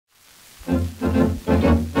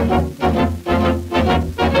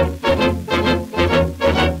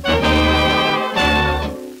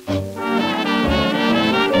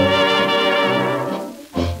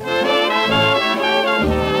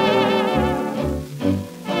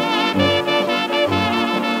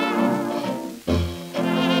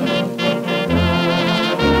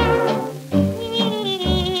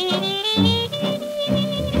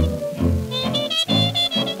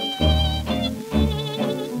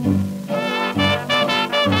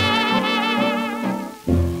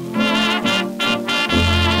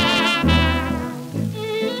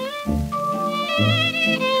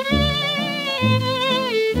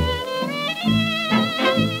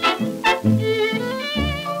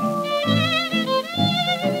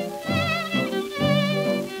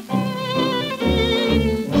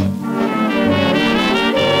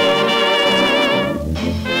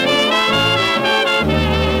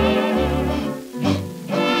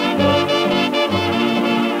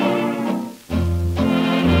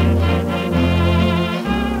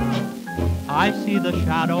I see the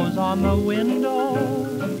shadows on the window.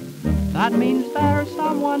 That means there's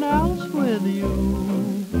someone else with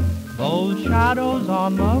you. Those shadows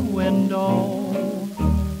on the window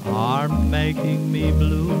are making me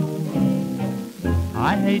blue.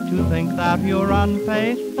 I hate to think that you're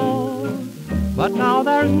unfaithful, but now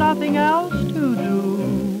there's nothing else to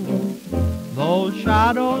do. Those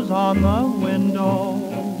shadows on the window,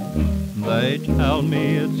 they tell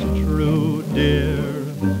me it's true, dear.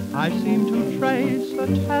 I seem to trace a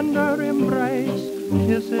tender embrace,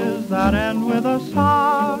 kisses that end with a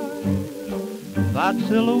sigh. That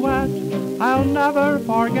silhouette I'll never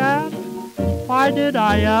forget. Why did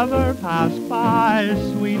I ever pass by,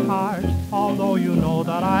 sweetheart? Although you know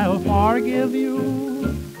that I'll forgive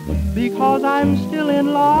you, because I'm still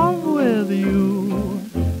in love with you.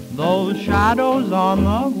 Those shadows on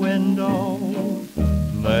the window,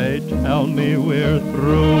 they tell me we're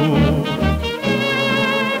through.